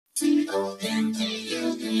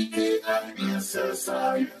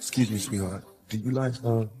Excuse me, sweetheart. Do you like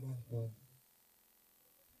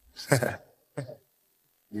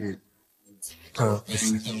yeah.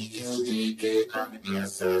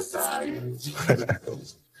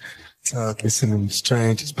 Kissing in the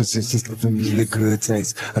strangest positions, giving me the good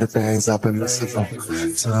taste of the things I've been missing from.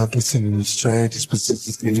 Kissing in the strangest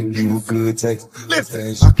positions, giving you a good taste.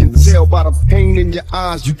 Listen, I can tell by the pain in your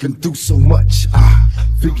eyes you can do so much.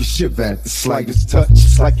 Feel you shiver at the slightest touch.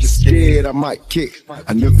 It's like you're scared I might kick.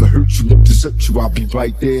 I never hurt you, never desert you, I'll be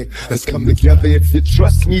right there. Let's come together if you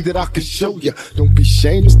trust me that I can show you. Don't be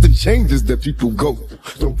ashamed, it's the changes that people go through.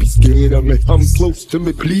 Don't be scared of me, come close to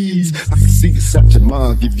me please. I can see it's at your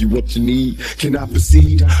mind, give you what you need. Can I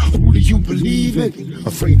proceed? Who do you believe in?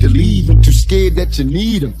 Afraid to leave, I'm too scared that you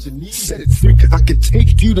need them. Set it free, I can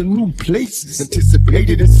take you to new places.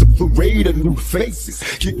 Anticipated, it's a parade of new faces.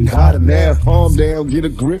 Getting hotter now, calm down, get a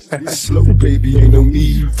grip. Slow, baby, ain't no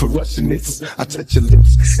need for rushing this. I touch your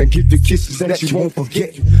lips and give you kisses that you won't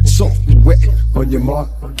forget. Soft and wet, on your mark,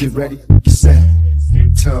 get ready, get set.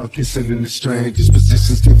 Tongue kissing in the strangest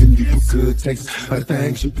positions, giving you a good taste of the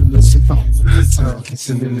things you've been missing from. Tongue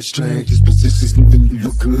kissing in the strangest positions, giving you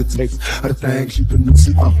a good taste of the things you've been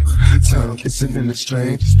missing from. Tongue kissing in the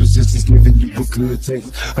strangest positions, giving you a good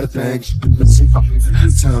taste of the things you've been missing from.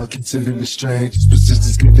 Tongue kissing in the strangest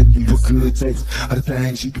positions, giving you a good taste of the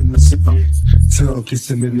things you've been missing from. Tongue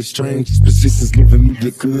kissing in the strangest positions, giving me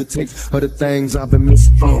a good taste of the things I've been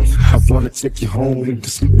missing from. I wanna take you home and to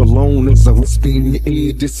sleep alone as I whisper in your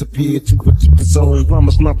ear. Disappear to a different zone.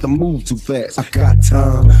 Promise not to move too fast. I got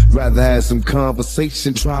time. Rather have some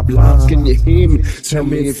conversation. Drop lines. Can you hear me? Tell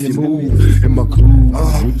me if you move in my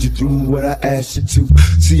groove. Would you do what I asked you to?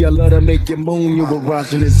 See, I love to make you moan. You're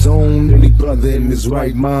in his zone. Any brother in his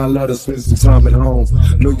right mind love to spend some time at home.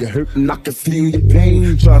 Know you're hurting. I can feel your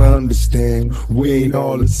pain. Try to understand. We ain't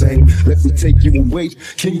all the same. Let me take you away.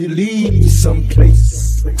 Can you lead me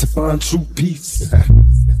someplace to find true peace?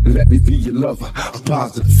 Let me be your lover, a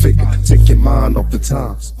positive figure. Take your mind off the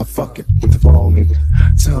times I'm fucking with the wrong nigga.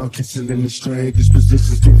 Tongue kissing in the strangest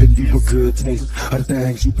positions, giving you a good taste of the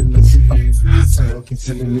things you've been missing from. Tongue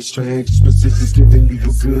kissing in the strangest positions, giving you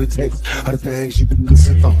a good taste of the things you've been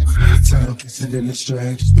missing from. Tongue kissing in the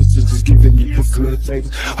strangest positions, giving you a good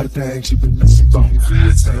taste of the things you've been missing from.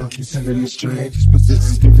 Tongue kissing in the strangest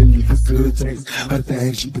positions, giving you a good taste of the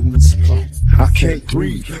things you've been missing from. I can't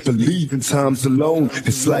breathe, believe in times alone.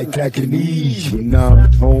 It's like agony when I'm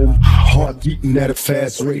at home, heart beating at a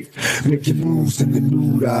fast rate, making moves in the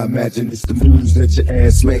nude. I imagine it's the moves that your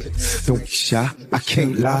ass make. Don't be shy, I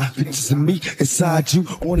can't lie. Pictures of me inside you,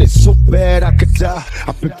 want it so bad I could die.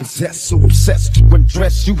 I've been possessed, so obsessed to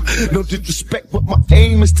undress you. No disrespect, but my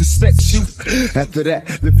aim is to sex you. After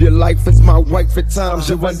that, live your life as my wife at times.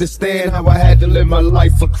 You'll understand how I had to live my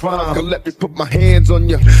life a crime. Go let me put my hands on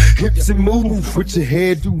your hips and move with your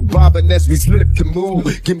hair do bobbing as we slip to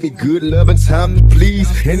move. Give me good love and time to please.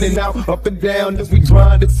 In and out, up and down, as we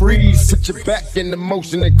grind to freeze. Put your back in the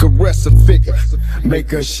motion and caress a figure.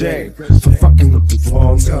 Make her ashamed for fucking with the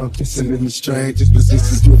wrong. Tongue kissing in the strangest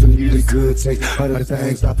positions, giving you the good taste of the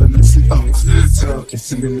things I've been missing. Tongue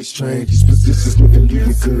kissing in the strangest positions, giving you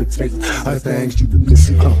the good taste of the things you've been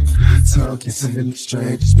missing. Tongue kissing in the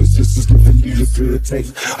strangest positions, giving you the good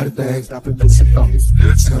taste of the things I've been missing.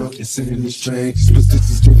 Tongue kissing in the strangest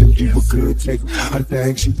positions, giving you a good taste of the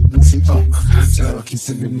things you've been missing. Tongue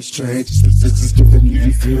kissing in the strangest positions, giving you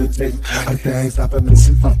the good taste of the things I've been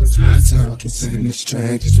missing. Tongue kissing in the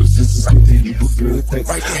strangest positions, giving you a good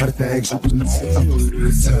taste of the things you've been missing.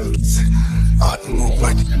 Tongue kissing,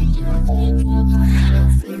 right.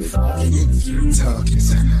 Tongue kissing. Tongue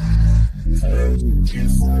kissing.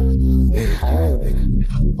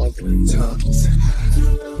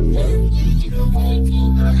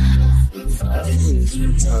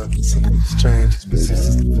 Tongue kissing in the strangest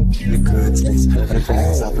positions, giving you a good taste of the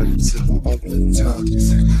things I've been missing. Tongue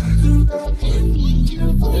kissing.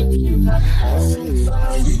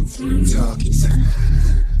 Tongue kissing. Tongue kissing.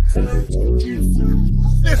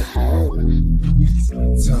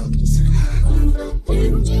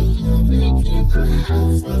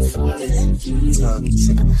 Tongue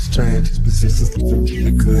kissing in the strangest positions, giving you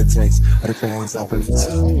a good taste of the things I've been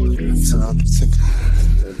missing. Tongue kissing.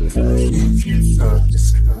 Tongue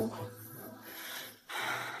kissing.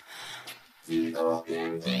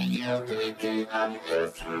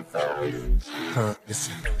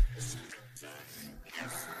 Listen.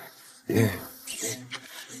 Yeah.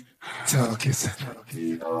 Tongue kissing.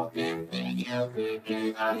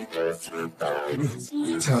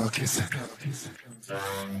 Tongue kissing.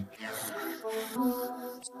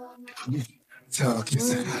 Talk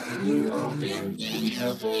Kissin.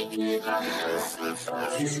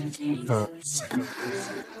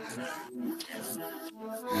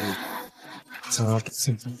 Talk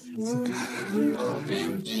Kissin.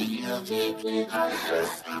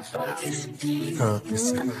 Talk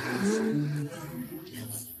Kissin.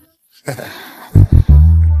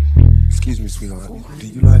 Excuse me, sweetheart. Do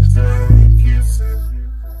you like